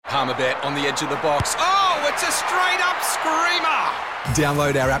Palmerbet on the edge of the box. Oh, it's a straight-up screamer!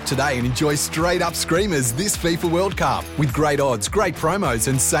 Download our app today and enjoy straight-up screamers this FIFA World Cup with great odds, great promos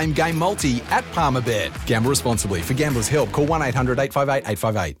and same-game multi at Palmerbet. Gamble responsibly. For Gamblers' Help, call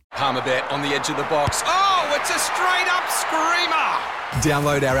 1-800-858-858. Palmerbet on the edge of the box. Oh, it's a straight-up screamer!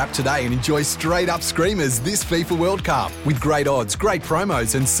 Download our app today and enjoy straight-up screamers this FIFA World Cup with great odds, great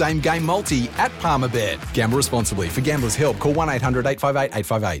promos and same-game multi at Palmerbet. Gamble responsibly. For Gamblers' Help, call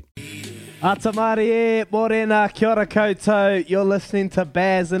 1-800-858-858. Atamarie, morena, kia ora koutou. You're listening to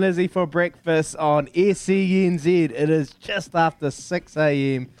Baz and Izzy for breakfast on SENZ. It is just after 6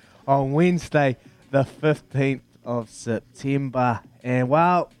 a.m. on Wednesday, the 15th of September. And,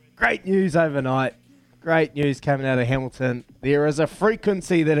 well, great news overnight. Great news coming out of Hamilton. There is a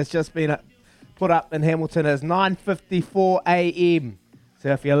frequency that has just been put up in Hamilton as 9:54 a.m. So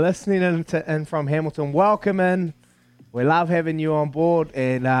if you're listening in from Hamilton, welcome in. We love having you on board.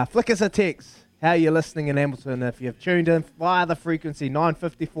 And flick us a text how you're listening in Hamilton. If you've tuned in via the frequency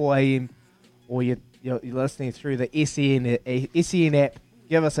 9:54 a.m. or you're listening through the SEN app,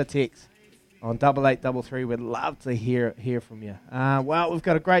 give us a text on 8833. We'd love to hear from you. Well, we've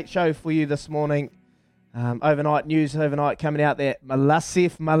got a great show for you this morning. Overnight news coming out that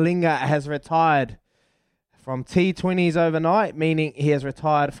Lasith Malinga has retired from T20s overnight, meaning he has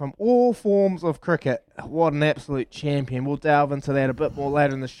retired from all forms of cricket. What an absolute champion. We'll delve into that a bit more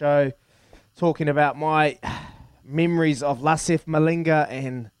later in the show, talking about my memories of Lasith Malinga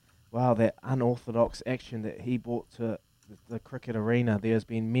and, well, that unorthodox action that he brought to the cricket arena. There's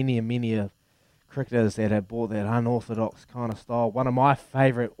been many cricketers that have brought that unorthodox kind of style. One of my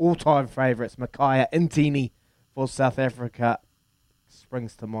all-time favourites, Makhaya Ntini for South Africa,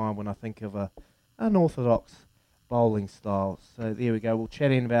 springs to mind when I think of a unorthodox bowling style. So there we go. We'll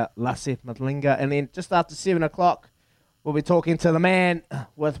chat in about Lasith Malinga. And then just after 7 o'clock, we'll be talking to the man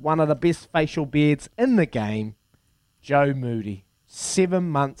with one of the best facial beards in the game, Joe Moody. 7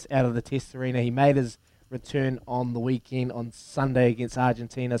 months out of the Test arena. He made his return on the weekend on Sunday against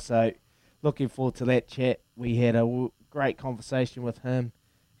Argentina. So looking forward to that chat. We had a great conversation with him.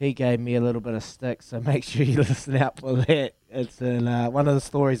 He gave me a little bit of stick, so make sure you listen out for that. It's one of the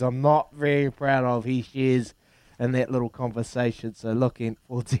stories I'm not very proud of he shares in that little conversation, so looking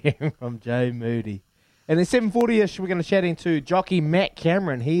forward to hearing from Joe Moody. And then 7:40ish, we're going to chat into jockey Matt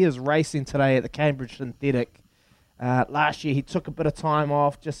Cameron. He is racing today at the Cambridge Synthetic. Last year he took a bit of time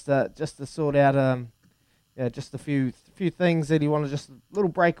off just to sort out just a few things that he wanted, just a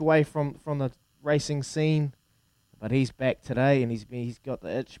little break away from the racing scene. But he's back today, and he's got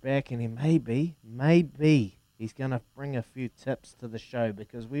the itch back, and he maybe he's going to bring a few tips to the show,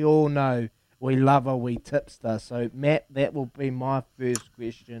 because we all know we love a wee tipster. So, Matt, that will be my first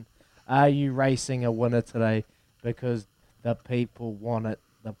question. Are you racing a winner today? Because the people want it.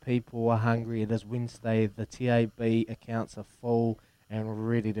 The people are hungry. It is Wednesday. The TAB accounts are full and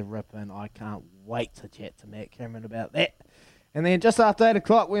ready to rip in. I can't wait to chat to Matt Cameron about that. And then just after 8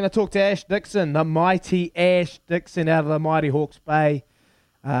 o'clock, we're going to talk to Ash Dixon, the mighty Ash Dixon out of the mighty Hawke's Bay.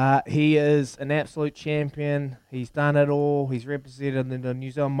 He is an absolute champion. He's done it all. He's represented the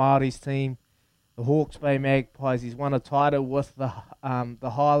New Zealand Māoris team, the Hawke's Bay Magpies. He's won a title with the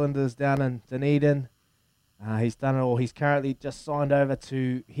Highlanders down in Dunedin. He's done it all. He's currently just signed over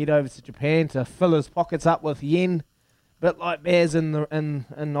to head over to Japan to fill his pockets up with yen. Bit like Bears in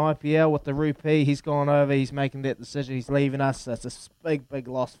IPL with the rupee. He's gone over. He's making that decision. He's leaving us. That's a big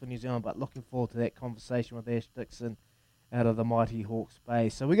loss for New Zealand. But looking forward to that conversation with Ash Dixon out of the mighty Hawke's Bay.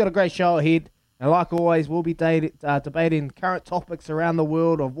 So we got a great show ahead. And like always, we'll be debating current topics around the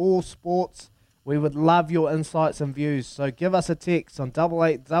world of all sports. We would love your insights and views. So give us a text on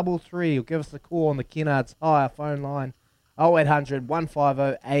 8833 or give us a call on the Kennards Hire phone line 0800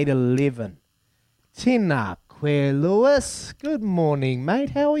 150 811. Tēnā koe, Lewis. Good morning, mate.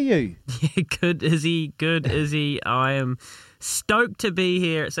 How are you? Yeah, good, Izzy. I am stoked to be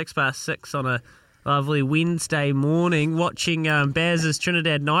here at 6:06 on a lovely Wednesday morning watching Baz's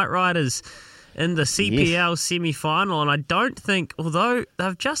Trinidad Knight Riders in the CPL semi-final. And I don't think, although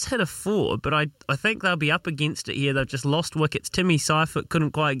they've just hit a 4, but I think they'll be up against it here. They've just lost wickets. Timmy Seifert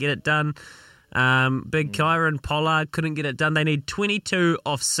couldn't quite get it done. Big Kyron Pollard couldn't get it done. They need 22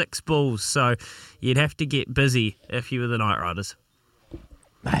 off 6 balls, so you'd have to get busy if you were the Knight Riders.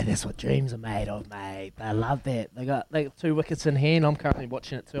 Mate, that's what dreams are made of, mate. They love that. They got 2 wickets in hand. I'm currently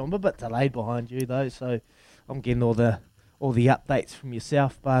watching it too. I'm a bit delayed behind you though, so I'm getting all the updates from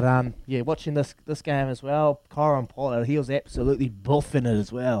yourself. But watching this game as well. Kyron Pollard, he was absolutely buffing it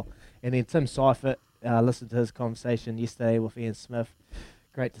as well. And then Tim Seifert, listened to his conversation yesterday with Ian Smith.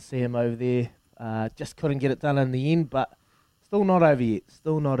 Great to see him over there. Just couldn't get it done in the end, but Still not over yet.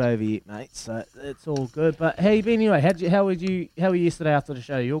 Still not over yet, mate. So it's all good. But how you been anyway? How were you yesterday after the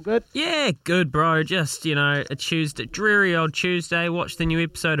show? You all good? Yeah, good, bro. Just, a Tuesday, dreary old Tuesday. Watched the new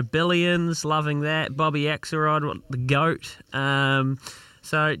episode of Billions. Loving that. Bobby Axelrod, the GOAT.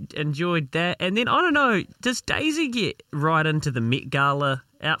 So enjoyed that. And then, I don't know, does Daisy get right into the Met Gala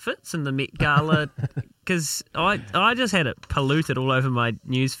outfits and the Met Gala? Because I just had it polluted all over my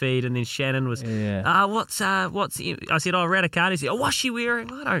news feed, and then Shannon was, what's I said, Radicati. He said, what's she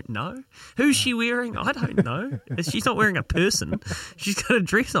wearing? I don't know. Who's she wearing? I don't know. She's not wearing a person. She's got a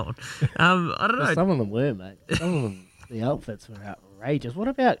dress on. I don't know. Some of them were, mate. Some of them, the outfits were outrageous. What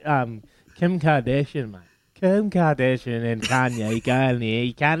about Kim Kardashian, mate? Kim Kardashian and Kanye, you go in there,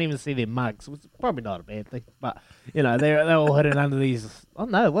 you can't even see their mugs, which is probably not a bad thing, but, they're all hidden under these, I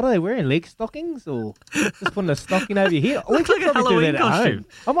don't know, what are they wearing, leg stockings, or just putting a stocking over your head? Looks like a Halloween costume.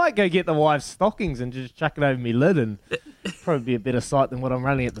 I might go get the wife's stockings and just chuck it over my lid, and probably be a better sight than what I'm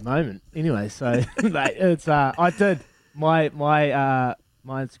running at the moment. Anyway, so, mate, it's, I did, my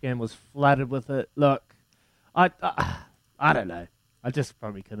Instagram was flooded with it. Look, I don't know. I just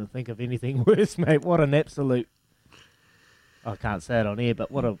probably couldn't think of anything worse, mate. What an absolute... I can't say it on air,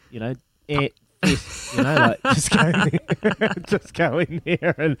 but what a, air fest, just go in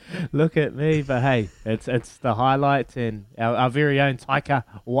there and look at me. But hey, it's the highlight, and our very own Taika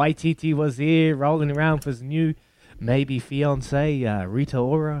Waititi was there rolling around with his new maybe fiance, Rita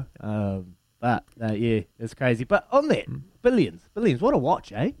Ora. But yeah, it's crazy. But on that, Billions, what a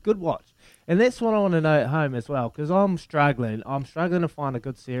watch, eh? Good watch. And that's what I want to know at home as well, because I'm struggling to find a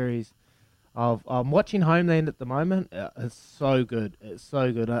good series. I'm watching Homeland at the moment. It's so good. I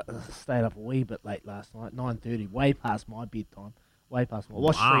stayed up a wee bit late last night, 9:30, way past my bedtime. I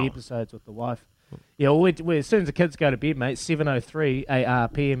watched 3 episodes with the wife. Yeah, we as soon as the kids go to bed, mate,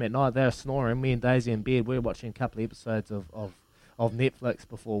 7:03 p.m. at night, they're snoring. Me and Daisy in bed, we're watching a couple of episodes of Netflix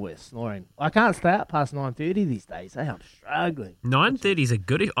before we're snoring. I can't stay up past 9:30 these days. Hey, I'm struggling. 9:30 is a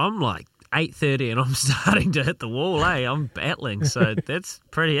good... I'm like 8:30 and I'm starting to hit the wall, I'm battling. So that's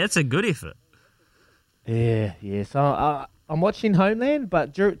a good effort. Yeah. So I'm watching Homeland,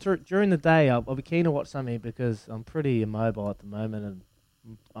 but during the day I'll be keen to watch something because I'm pretty immobile at the moment, and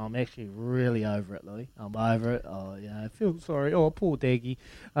I'm actually really over it, Louis. I'm over it. Oh, I feel sorry. Oh, poor Daggy.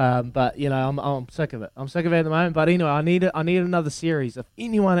 But I'm sick of it. I'm sick of it at the moment. But anyway, I need another series. If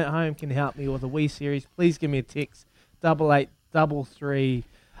anyone at home can help me with a wee series, please give me a text. 8833.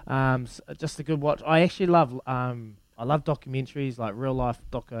 Just a good watch. I actually love documentaries, like real life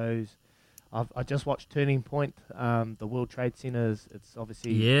docos. I just watched Turning Point, the World Trade Centers. It's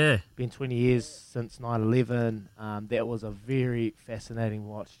obviously been 20 years since 9/11. That was a very fascinating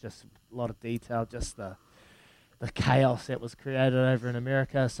watch. Just a lot of detail, just the chaos that was created over in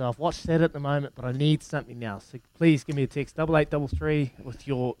America. So I've watched that at the moment, but I need something else. So please give me a text, 8833, with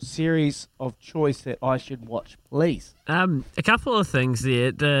your series of choice that I should watch, please. A couple of things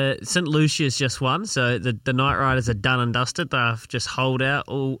there. The St. Lucia's just won, so the Knight Riders are done and dusted. They've just holed out,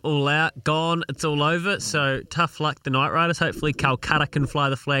 all out, gone. It's all over. So tough luck, the Knight Riders. Hopefully Calcutta can fly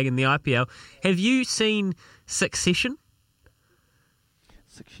the flag in the IPL. Have you seen Succession?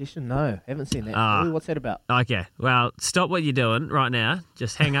 Succession? No, haven't seen that. What's that about? Okay, well, stop what you're doing right now.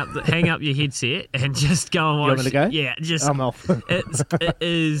 Just hang up your headset and just go and watch. You want me to go? Yeah, I'm off. It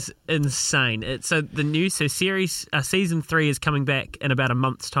is insane. Season 3 is coming back in about a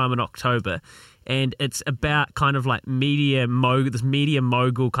month's time in October. And it's about kind of like this media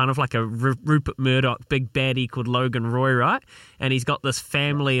mogul, kind of like a Rupert Murdoch big baddie called Logan Roy, right? And he's got this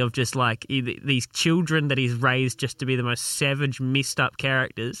family of just like these children that he's raised just to be the most savage, messed up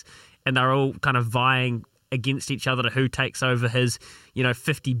characters. And they're all kind of vying against each other to who takes over his,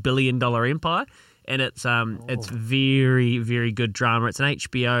 $50 billion empire. And it's very, very good drama. It's an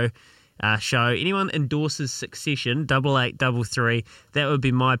HBO show. Anyone endorses Succession, 8833, that would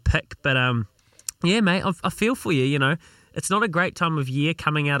be my pick. But yeah, mate, I feel for you, It's not a great time of year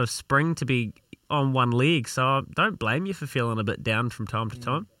coming out of spring to be on one leg, so I don't blame you for feeling a bit down from time to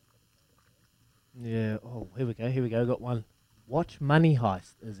time. Yeah, here we go. Got one. Watch Money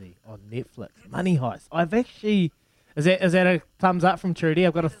Heist, Izzy, on Netflix. Money Heist. I've actually... Is that a thumbs up from Trudy?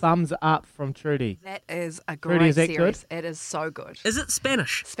 I've got a thumbs up from Trudy. That is a Trudy, great is that series. good? It is so good. Is it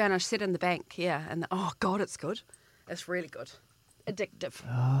Spanish? Spanish, set in the bank, yeah. And oh, God, it's good. It's really good. Addictive.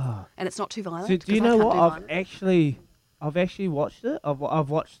 And it's not too violent. So do you know what? I've actually watched it.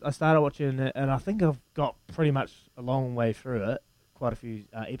 I started watching it, and I think I've got pretty much a long way through it, quite a few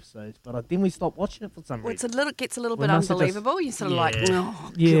episodes. But then we stopped watching it for some reason. It gets a little bit unbelievable. You're sort of like,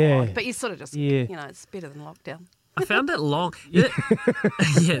 oh, God. But you sort of just, it's better than lockdown. I found it long. Yeah,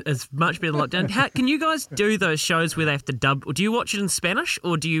 it's much better than lockdown. Can you guys do those shows where they have to dub? Or do you watch it in Spanish,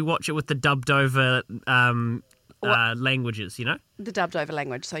 or do you watch it with the dubbed over languages? You know, The dubbed over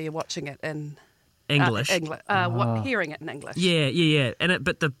language, so you're watching it in English. Hearing it in English. Yeah. And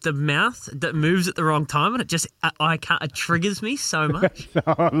but the mouth that moves at the wrong time, and it just it triggers me so much.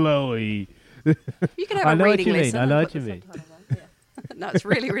 Oh, Louie. You can have a reading lesson. I know and what you put the mean. subtitles on, yeah. No, it's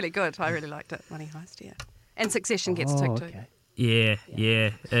really, really good. I really liked it. Money Heist, yeah. And Succession gets ticked too. Okay. Yeah.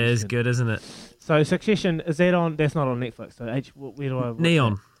 It is good, isn't it? So Succession, is that on? That's not on Netflix. So where do I watch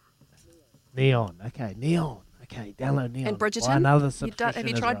Neon. that? Neon. Okay, Neon. Okay, download Neon. And Buy Bridgerton? another Have subscription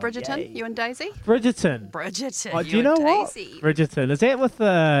you as tried well. Bridgerton? Yay. You and Daisy? Bridgerton. Bridgerton. Oh, do you know and what? Daisy. Bridgerton. Is that with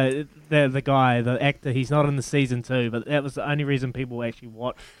the guy, the actor? He's not in the season 2, but that was the only reason people actually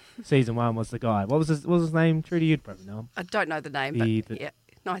watched season 1 was the guy. What was his name? Trudy, you'd probably know him. I don't know the name, but yeah,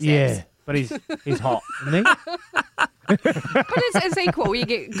 nice Yeah, abs. but he's hot, isn't he? But it's equal. You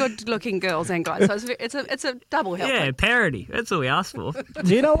get good-looking girls and guys, so it's a double help. Yeah, parody. That's all we asked for.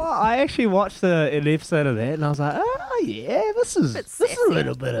 Do you know what? I actually watched an episode of that, and I was like, oh yeah, this is a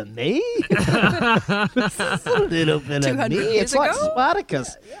little bit of me. This is a little bit of 200 me. years It's like ago?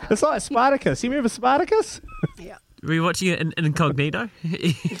 Spartacus. It's like Spartacus. You remember Spartacus? Yeah. Were you watching it in incognito?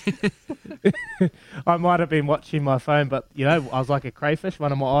 I might have been watching my phone, but I was like a crayfish.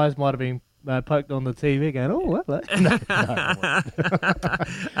 One of my eyes might have been poked on the TV, going, "Oh, hello." No,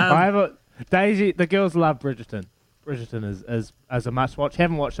 I haven't. Daisy, the girls love Bridgerton. Bridgerton is a must watch.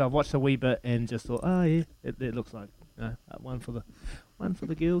 Haven't watched it. I've watched a wee bit and just thought, oh yeah, it looks like one for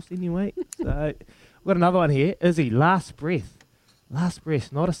the girls anyway. So we've got another one here. Izzy, Last Breath. Last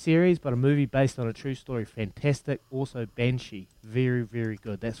Breath, not a series, but a movie based on a true story. Fantastic. Also, Banshee. Very, very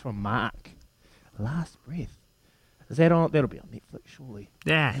good. That's from Mark. Last Breath. Is that on? That'll be on Netflix, surely.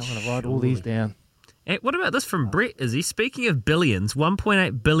 Yeah. I'm going to write all these down. Hey, what about this from Brett? Is he speaking of billions?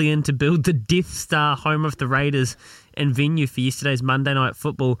 $1.8 billion to build the Death Star, home of the Raiders, and venue for yesterday's Monday Night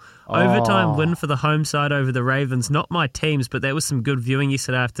Football. Overtime win for the home side over the Ravens. Not my teams, but that was some good viewing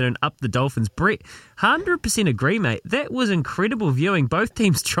yesterday afternoon. Up the Dolphins. Brett, 100% agree, mate. That was incredible viewing. Both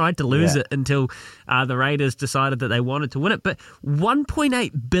teams tried to lose it until the Raiders decided that they wanted to win it. But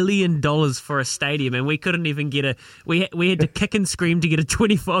 $1.8 billion for a stadium, and we couldn't even get we had to kick and scream to get a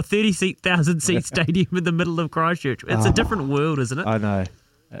 30,000 seat stadium in the middle of Christchurch. It's a different world, isn't it? I know.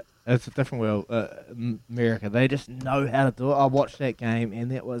 It's a different world. America, they just know how to do it. I watched that game, and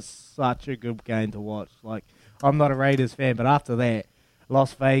that was such a good game to watch. Like, I'm not a Raiders fan, but after that,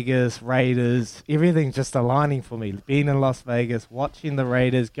 Las Vegas, Raiders, everything's just aligning for me. Being in Las Vegas, watching the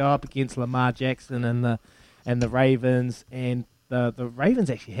Raiders go up against Lamar Jackson and the Ravens, and the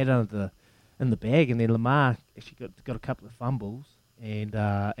Ravens actually had it in the bag, and then Lamar actually got a couple of fumbles, and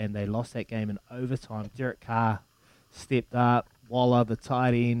they lost that game in overtime. Derek Carr stepped up. Waller, the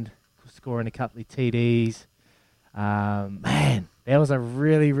tight end, scoring a couple of TDs. Man, that was a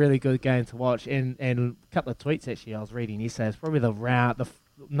really, really good game to watch. And a couple of tweets, actually, I was reading yesterday. It's probably the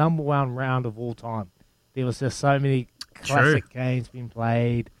number one round of all time. There was just so many classic games being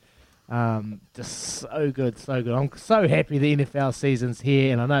played. Just so good, so good. I'm so happy the NFL season's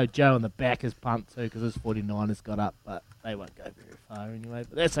here. And I know Joe in the back is pumped too because his 49ers got up, but they won't go very far anyway.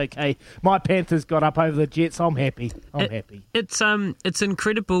 But that's okay. My Panthers got up over the Jets. I'm happy. Happy. It's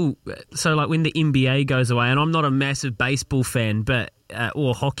incredible. So like when the NBA goes away, and I'm not a massive baseball fan, but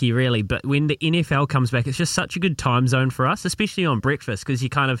or hockey really, but when the NFL comes back, it's just such a good time zone for us, especially on breakfast, because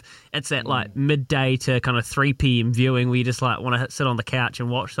it's that like midday to kind of 3 p.m. viewing where you just like want to sit on the couch and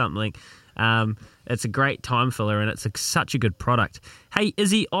watch something. It's a great time filler, and it's such a good product. Hey,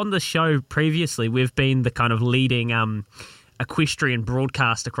 Izzy, on the show previously, we've been the kind of leading equestrian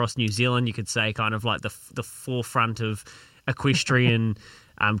broadcast across New Zealand, you could say, kind of like the forefront of equestrian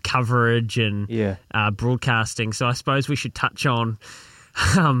coverage and broadcasting. So I suppose we should touch on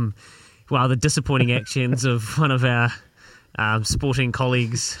the disappointing actions of one of our sporting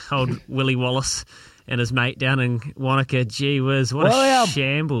colleagues, old Willie Wallace and his mate down in Wanaka. Gee whiz, what a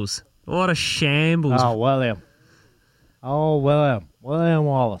shambles. What a shambles. Oh, William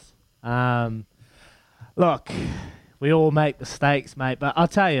Wallace. Look, we all make mistakes, mate, but I'll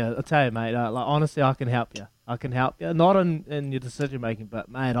tell you, mate, like, honestly, I can help you. Not in your decision making, but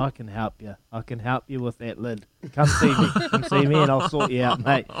mate, I can help you. I can help you with that lid. Come see me, and I'll sort you out,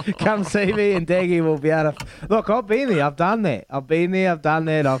 mate. Come see me, and Daggy will be able to. Look, I've been there. I've done that.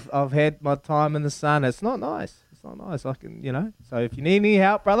 I've had my time in the sun. It's not nice. I can, So if you need any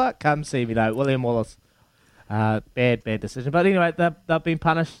help, brother, come see me. No, William Wallace. Bad decision. But anyway, they've been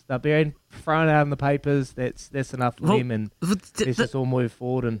punished. They've been thrown out in the papers. That's enough for them, and let's just all move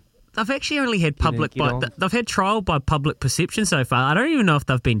forward. And they've actually only had public get on. they've had trial by public perception so far. I don't even know if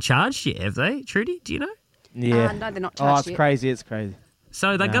they've been charged yet, have they? Trudy, do you know? Yeah. No, they're not Oh, charged it's yet. crazy. It's crazy.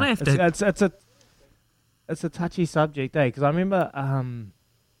 So they're going to have to. It's a touchy subject, eh? Because I remember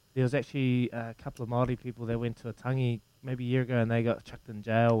there was actually a couple of Māori people that went to a tangi maybe a year ago and they got chucked in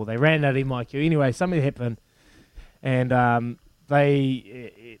jail or they ran out of MIQ. Anyway, something happened and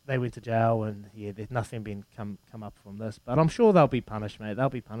they went to jail and there's nothing been come up from this. But I'm sure they'll be punished, mate. They'll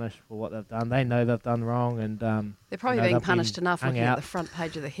be punished for what they've done. They know they've done wrong and They're probably being punished enough looking at the front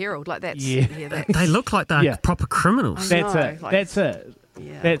page of the Herald. Like that's They look like they're proper criminals. I That's know, it. like- That's it.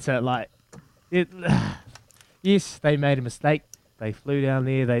 Yeah. That's it. Like, yes, they made a mistake. They flew down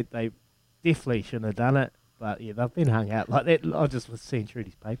there. They definitely shouldn't have done it. But yeah, they've been hung out like that. I just was seeing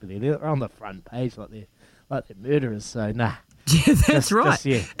Trudy's paper there. They're on the front page like they're murderers. So nah. Yeah, that's right. Just,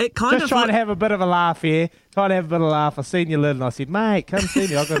 It kind just of trying to have a bit of a laugh here. Trying to have a bit of a laugh. I seen your lid and I said, mate, come see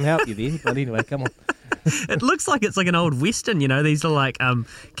me. I couldn't help you then. But anyway, come on. It looks like it's like an old western, you know. These are like,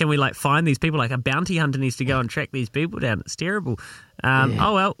 can we like find these people? Like a bounty hunter needs to go and track these people down. It's terrible.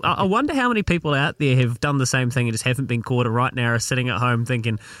 Oh well, I wonder how many people out there have done the same thing and just haven't been caught. Or right now are sitting at home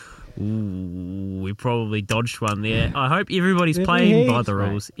thinking, ooh, we probably dodged one there. I hope everybody's playing by the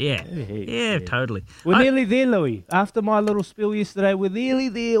rules. Yeah, yeah, totally. We're nearly there, Louis. After my little spiel yesterday, we're nearly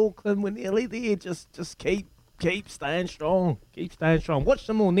there, Auckland. We're nearly there. Just keep staying strong. Keep staying strong. Watch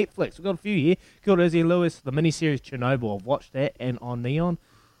some more Netflix. We've got a few here. Kia ora, Izzy Lewis, the miniseries Chernobyl. I've watched that and on Neon.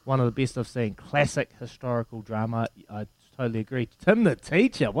 One of the best I've seen. Classic historical drama. I totally agree. Tim the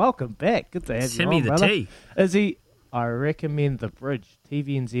Teacher, welcome back. Good to have Timmy you on, the brother. T. Izzy, I recommend The Bridge.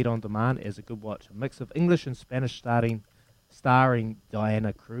 TVNZ on demand as a good watch. A mix of English and Spanish starring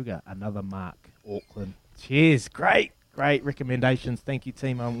Diana Kruger. Another mark. Auckland. Cheers. Great recommendations. Thank you,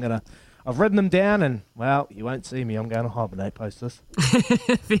 team. I've written them down and, well, you won't see me. I'm going to hibernate post this.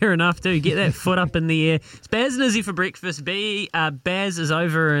 Fair enough, too. Get that foot up in the air. It's Baz and Izzy for breakfast. Baz is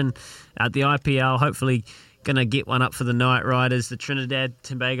over at the IPL, hopefully going to get one up for the Knight Riders. The Trinidad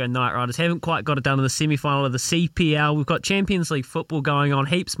Tobago Knight Riders haven't quite got it done in the semi-final of the CPL. We've got Champions League football going on,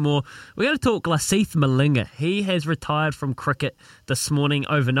 heaps more. We're going to talk Lasith Malinga. He has retired from cricket this morning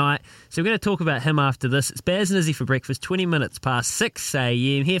overnight. So we're going to talk about him after this. It's Baz and Izzy for breakfast, 20 minutes past 6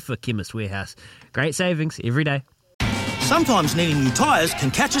 a.m. here for Chemist Warehouse. Great savings every day. Sometimes needing new tyres can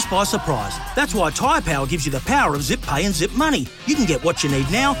catch us by surprise. That's why Tyre Power gives you the power of Zip Pay and Zip Money. You can get what you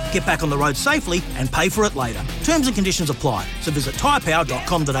need now, get back on the road safely and pay for it later. Terms and conditions apply. So visit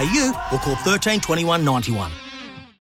tyrepower.com.au or call 13 21 91.